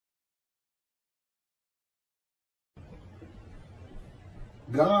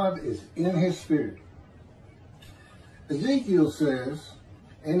God is in his spirit. Ezekiel says,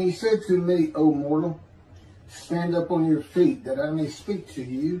 "And he said to me, O mortal, stand up on your feet, that I may speak to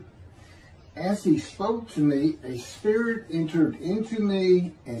you. As he spoke to me, a spirit entered into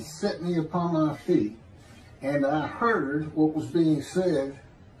me and set me upon my feet. And I heard what was being said,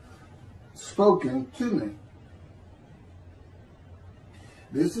 spoken to me."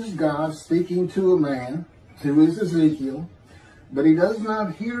 This is God speaking to a man, who is Ezekiel, but he does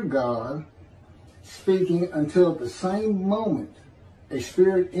not hear God speaking until at the same moment a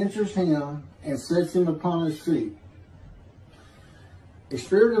spirit enters him and sets him upon his feet. A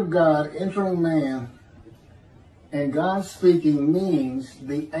spirit of God entering man and God speaking means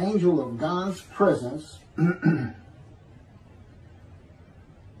the angel of God's presence,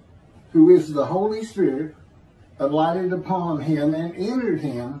 who is the Holy Spirit, alighted upon him and entered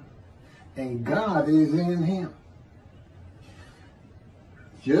him, and God is in him.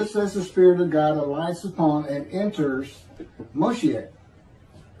 Just as the Spirit of God alights upon and enters Moshiach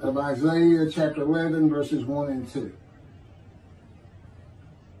of Isaiah chapter 11, verses 1 and 2.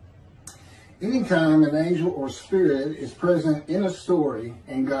 Anytime an angel or spirit is present in a story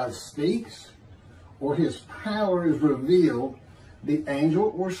and God speaks or his power is revealed, the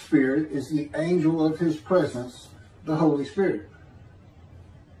angel or spirit is the angel of his presence, the Holy Spirit.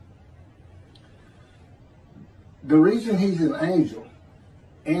 The reason he's an angel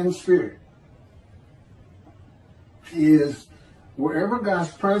and spirit is wherever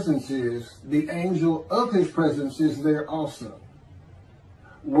God's presence is, the angel of his presence is there also.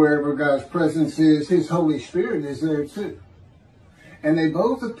 Wherever God's presence is, his Holy Spirit is there too. And they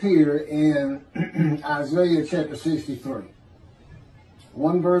both appear in Isaiah chapter 63.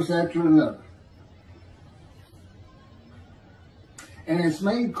 One verse after another. And it's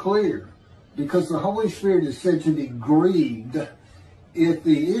made clear because the Holy Spirit is said to be grieved if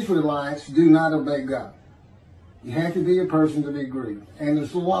the Israelites do not obey God. You have to be a person to be grieved. And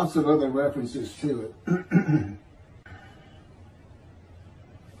there's lots of other references to it.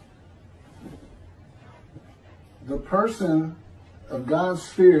 The person of God's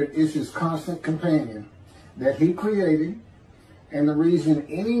Spirit is his constant companion that he created, and the reason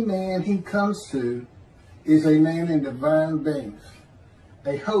any man he comes to is a man in divine beings,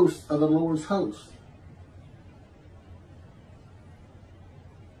 a host of the Lord's host.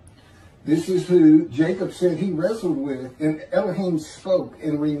 This is who Jacob said he wrestled with, and Elohim spoke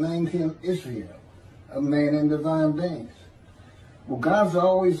and renamed him Israel, a man in divine beings. Well, God's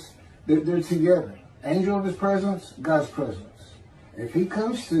always, they're together. Angel of his presence, God's presence. If he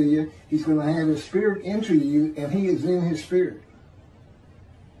comes to you, he's going to have his spirit enter you, and he is in his spirit.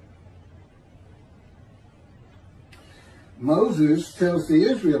 Moses tells the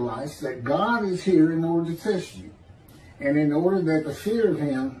Israelites that God is here in order to test you, and in order that the fear of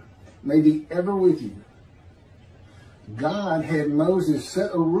him may be ever with you. God had Moses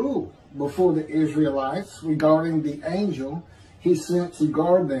set a rule before the Israelites regarding the angel he sent to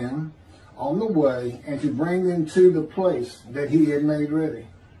guard them on the way and to bring them to the place that he had made ready.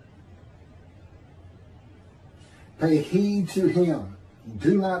 Pay heed to him.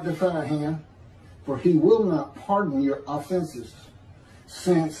 Do not defy him, for he will not pardon your offenses,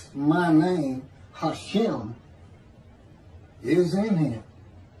 since my name, Hashem, is in him.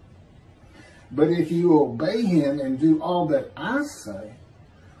 But if you obey him and do all that I say,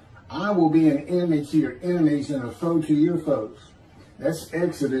 I will be an enemy to your enemies and a foe to your foes. That's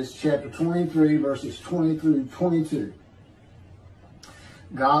Exodus chapter 23, verses 20 through 22.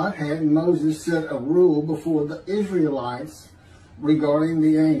 God had Moses set a rule before the Israelites regarding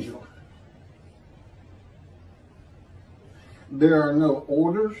the angel. There are no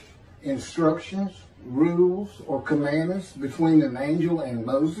orders, instructions, rules, or commandments between an angel and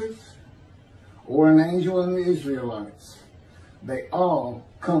Moses or an angel and the Israelites. They all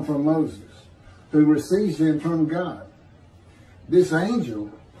come from Moses, who receives them from God. This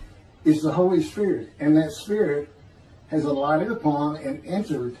angel is the Holy Spirit, and that Spirit has alighted upon and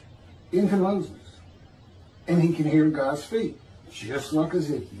entered into Moses. And he can hear God speak, just like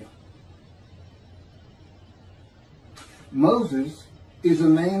Ezekiel. Moses is a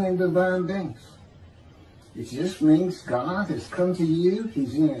man in divine beings. It just means God has come to you.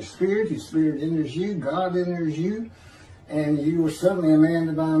 He's in his spirit enters you, God enters you, and you are suddenly a man in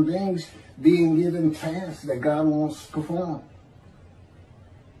divine beings being given tasks that God wants to perform.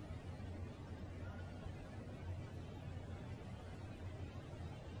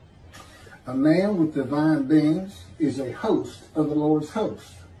 A man with divine beings is a host of the Lord's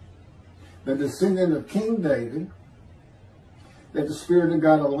host. The descendant of King David, that the Spirit of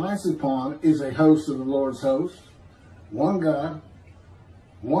God alights upon, is a host of the Lord's host. One God,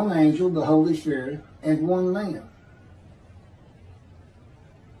 one angel, the Holy Spirit, and one man.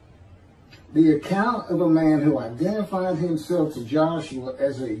 The account of a man who identified himself to Joshua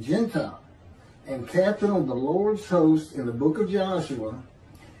as a Gentile and captain of the Lord's host in the book of Joshua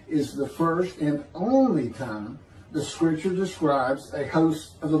is the first and only time the scripture describes a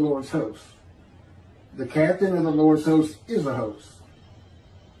host of the Lord's host. The captain of the Lord's host is a host.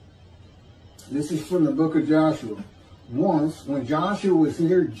 This is from the book of Joshua. Once, when Joshua was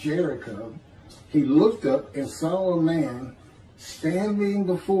near Jericho, he looked up and saw a man standing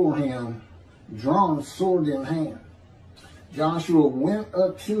before him, drawn sword in hand. Joshua went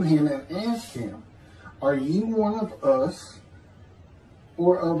up to him and asked him, "Are you one of us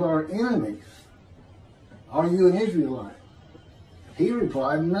or of our enemies? Are you an Israelite?" He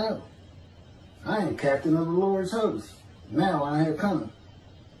replied, "No, I am captain of the Lord's host. Now I have come."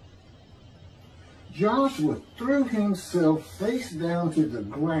 Joshua threw himself face down to the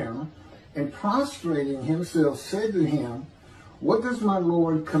ground and prostrating himself said to him, "What does my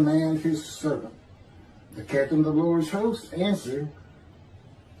Lord command his servant?" The captain of the Lord's host answered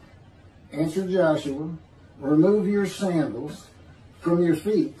Joshua, "Remove your sandals from your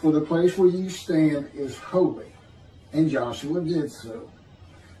feet, for the place where you stand is holy." And Joshua did so.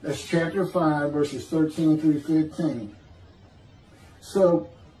 That's chapter 5, verses 13 through 15. So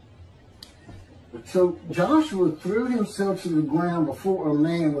Joshua threw himself to the ground before a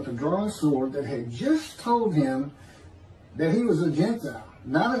man with a drawn sword that had just told him that he was a Gentile,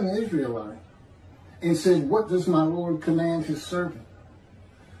 not an Israelite, and said, "What does my Lord command his servant?"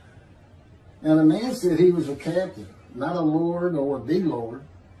 Now the man said he was a captain, not a lord or the Lord.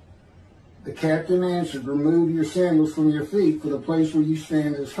 The captain answered, "Remove your sandals from your feet, for the place where you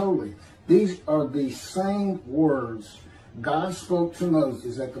stand is holy." These are the same words God spoke to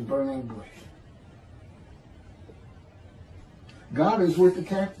Moses at the burning bush. God is with the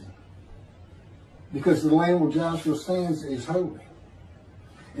captain, because the land where Joshua stands is holy.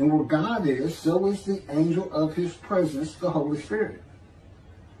 And where God is, so is the angel of his presence, the Holy Spirit.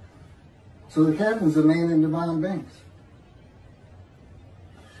 So the captain is a man in divine beings,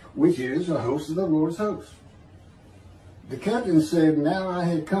 which is a host of the Lord's host. The captain said, "Now I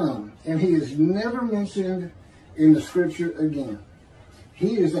have come," and he is never mentioned in the scripture again.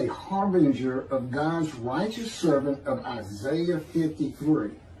 He is a harbinger of God's righteous servant of Isaiah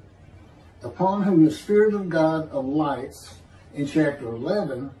 53, upon whom the Spirit of God alights in chapter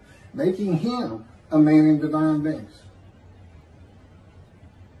 11, making him a man in divine beings.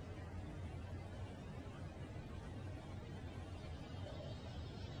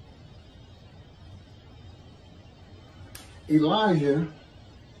 Elijah,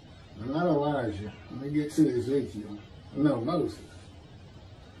 not Elijah, let me get to Ezekiel. No, Moses.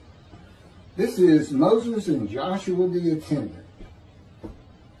 This is Moses and Joshua the attendant.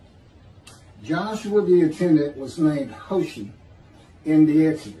 Joshua the attendant was named Hoshi in the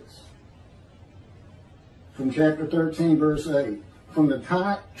Exodus. From chapter 13, verse 8. From the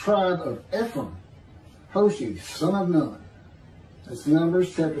tribe of Ephraim, Hoshi, son of Nun. That's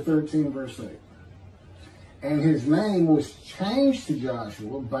Numbers chapter 13, verse 8. And his name was changed to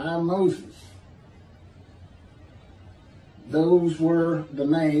Joshua by Moses. Those were the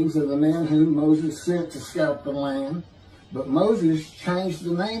names of the men whom Moses sent to scout the land. But Moses changed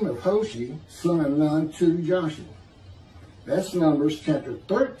the name of Hoshi, son of Nun, to Joshua. That's Numbers chapter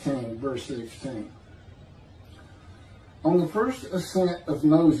 13, verse 16. On the first ascent of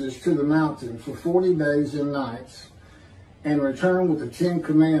Moses to the mountain for 40 days and nights, and return with the 10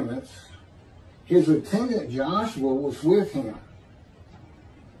 Commandments, his attendant Joshua was with him.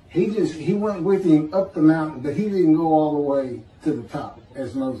 He went with him up the mountain, but he didn't go all the way to the top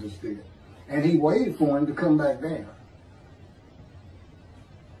as Moses did. And he waited for him to come back down.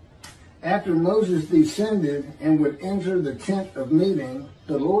 After Moses descended and would enter the tent of meeting,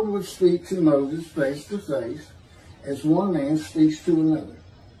 the Lord would speak to Moses face to face, as one man speaks to another.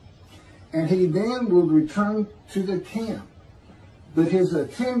 And he then would return to the camp. But his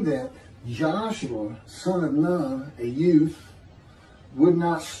attendant, Joshua, son of Nun, a youth, would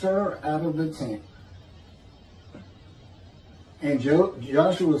not stir out of the tent. And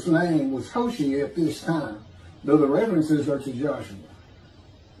Joshua's name was Hoshi at this time, though the references are to Joshua.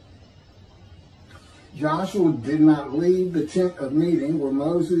 Joshua did not leave the tent of meeting where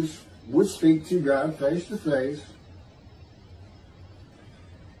Moses would speak to God face to face.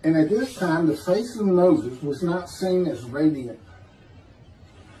 And at this time, the face of Moses was not seen as radiant.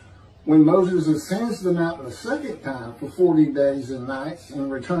 When Moses ascends the mountain a second time for 40 days and nights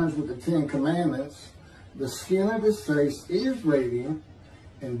and returns with the 10 Commandments, the skin of his face is radiant,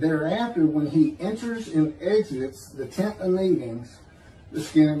 and thereafter when he enters and exits the tent of meetings, the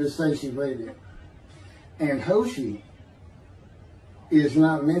skin of his face is radiant. And Hoshi is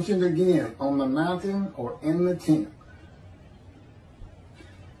not mentioned again on the mountain or in the tent.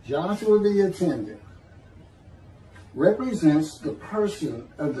 Joshua the attendant represents the person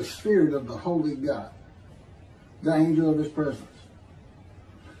of the Spirit of the Holy God, the angel of his presence,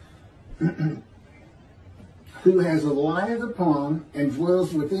 who has alighted upon and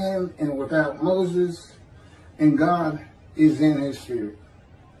dwells within and without Moses, and God is in his spirit.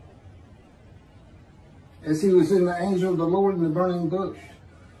 As he was in the angel of the Lord in the burning bush.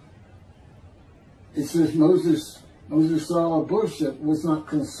 It says Moses saw a bush that was not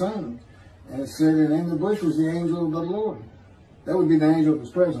consumed. And it said, and in the bush was the angel of the Lord. That would be the angel of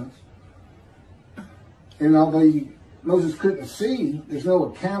his presence. And although Moses couldn't see, there's no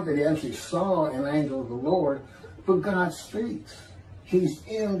account that he actually saw an angel of the Lord, but God speaks. He's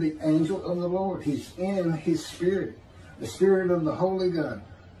in the angel of the Lord. He's in his spirit, the Spirit of the Holy God.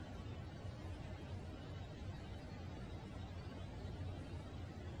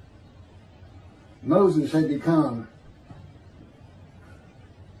 Moses had become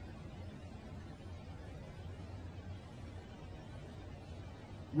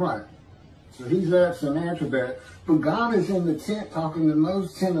right. So he's absent after that. But God is in the tent talking to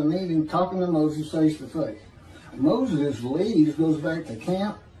Moses, tent of meeting, talking to Moses face to face. Moses leaves, goes back to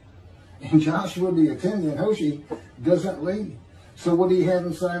camp, and Joshua, the attendant, Hoshi, doesn't leave. So what do you have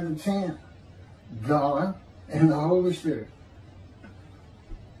inside the tent? God and the Holy Spirit.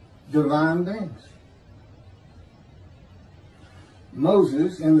 Divine beings.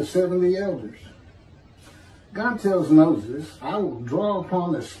 Moses and the 70 elders. God tells Moses, I will draw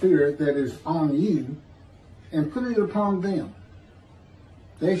upon the Spirit that is on you and put it upon them.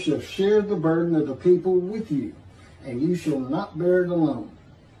 They shall share the burden of the people with you, and you shall not bear it alone.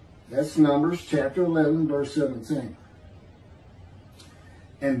 That's Numbers chapter 11, verse 17.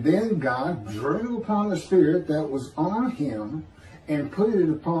 And then God drew upon the Spirit that was on him and put it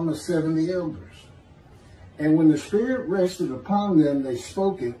upon the 70 elders. And when the Spirit rested upon them, they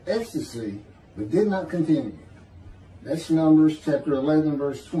spoke in ecstasy, but did not continue. That's Numbers chapter 11,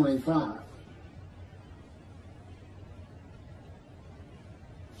 verse 25.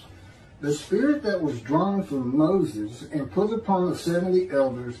 The Spirit that was drawn from Moses and put upon the 70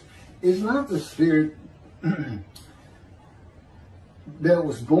 elders is not the Spirit that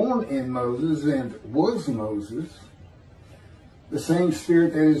was born in Moses and was Moses, the same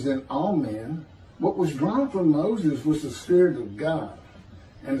Spirit that is in all men. What was drawn from Moses was the Spirit of God.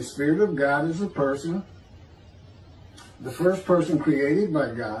 And the Spirit of God is a person, the first person created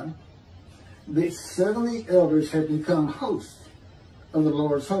by God. The 70 elders have become hosts of the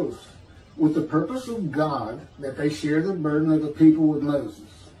Lord's hosts with the purpose of God that they share the burden of the people with Moses.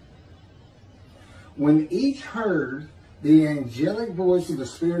 When each heard the angelic voice of the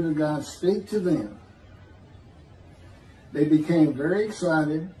Spirit of God speak to them, they became very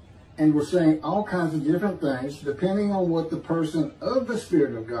excited and were saying all kinds of different things depending on what the person of the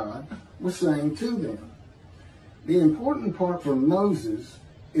Spirit of God was saying to them. The important part for Moses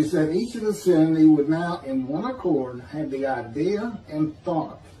is that each of the 70 would now in one accord have the idea and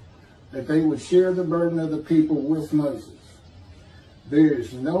thought that they would share the burden of the people with Moses. There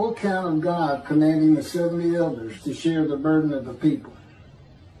is no account of God commanding the 70 elders to share the burden of the people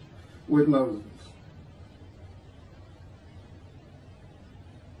with Moses.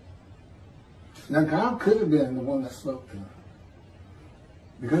 Now, God could have been the one that spoke to them.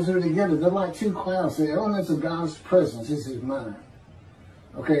 Because they're together. They're like two clouds. The elements of God's presence is his mind.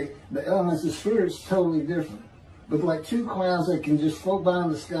 Okay? The elements of Spirit's totally different. But like two clouds that can just float by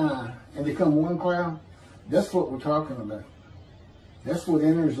in the sky and become one cloud, that's what we're talking about. That's what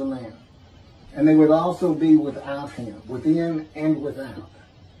enters a man. And they would also be without him, within and without.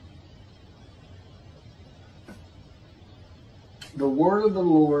 The word of the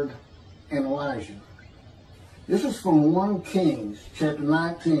Lord and Elijah. This is from 1 Kings chapter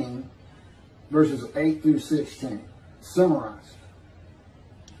 19, verses 8 through 16. Summarized.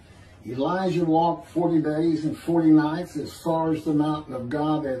 Elijah walked 40 days and 40 nights as far as the mountain of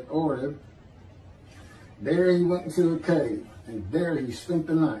God at Oreb. There he went into a cave, and there he spent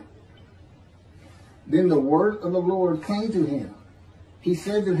the night. Then the word of the Lord came to him. He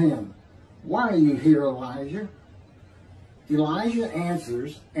said to him, "Why are you here, Elijah?" Elijah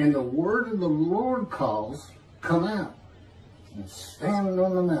answers, and the word of the Lord calls, "Come out and stand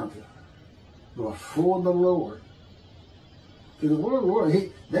on the mountain before the Lord." To the word of the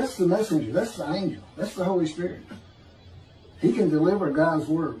Lord, that's the messenger, that's the angel, that's the Holy Spirit. He can deliver God's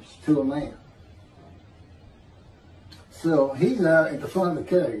words to a man. So he's out at the front of the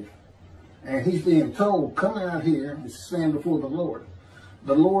cave, and he's being told, "Come out here and stand before the Lord."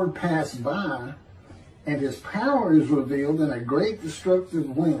 the Lord passed by, and his power is revealed in a great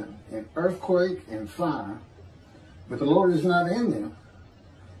destructive wind, an earthquake and fire, but the Lord is not in them.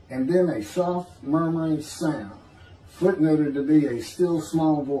 And then a soft murmuring sound, footnoted to be a still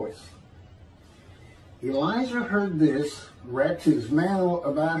small voice. Elijah heard this, wrapped his mantle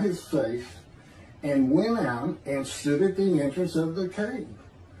about his face, and went out and stood at the entrance of the cave,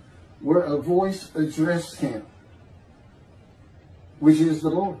 where a voice addressed him, which is the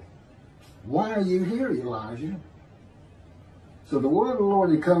Lord. Why are you here, Elijah? So the word of the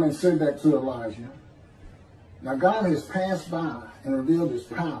Lord had come and said that to Elijah. Now God has passed by and revealed his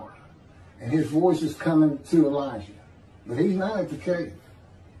power, and his voice is coming to Elijah. But he's not at the cave.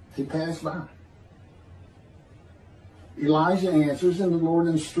 He passed by. Elijah answers, and the Lord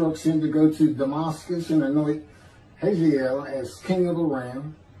instructs him to go to Damascus and anoint Hazael as king of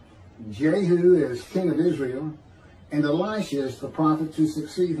Aram, Jehu as king of Israel, and Elisha as the prophet to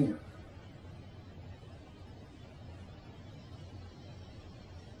succeed him.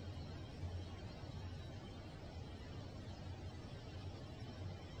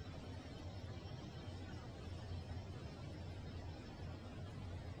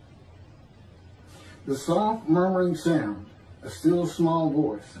 The soft murmuring sound, a still small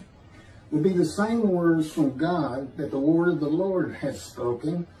voice, would be the same words from God that the word of the Lord had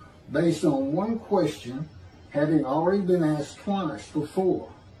spoken based on one question having already been asked twice before,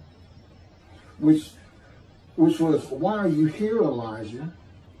 which was, why are you here, Elijah?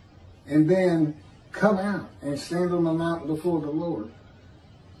 And then come out and stand on the mountain before the Lord.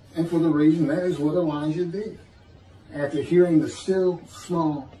 And for the reason that is what Elijah did after hearing the still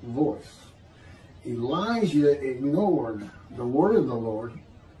small voice. Elijah ignored the word of the Lord,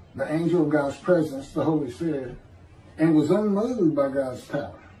 the angel of God's presence, the Holy Spirit, and was unmoved by God's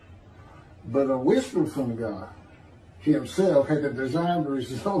power. But a whisper from God himself had the desired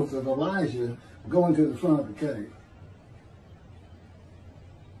result of Elijah going to the front of the cave.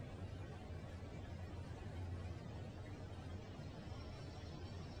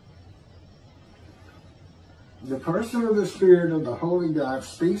 The person of the Spirit of the Holy God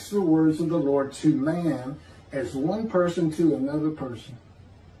speaks the words of the Lord to man as one person to another person,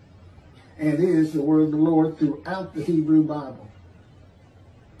 and is the word of the Lord throughout the Hebrew Bible.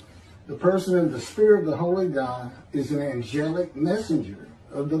 The person of the Spirit of the Holy God is an angelic messenger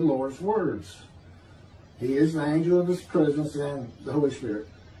of the Lord's words. He is the angel of his presence and the Holy Spirit.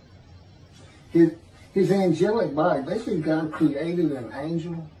 His angelic body, basically God created an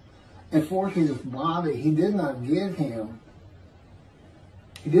angel, and for his body, he did not give him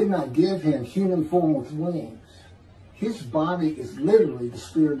human form with wings. His body is literally the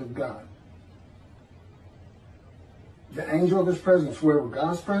Spirit of God. The angel of his presence, wherever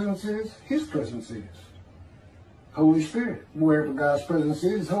God's presence is, his presence is. Holy Spirit, wherever God's presence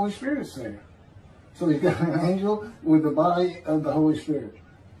is, Holy Spirit's there. So he's got an angel with the body of the Holy Spirit.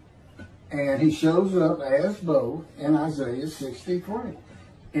 And he shows up as both in Isaiah 63.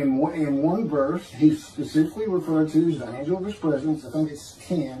 In one verse, he's specifically referred to as the angel of his presence. I think it's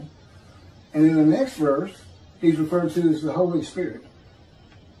 10. And in the next verse, he's referred to as the Holy Spirit.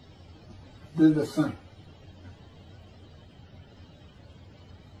 They're the same.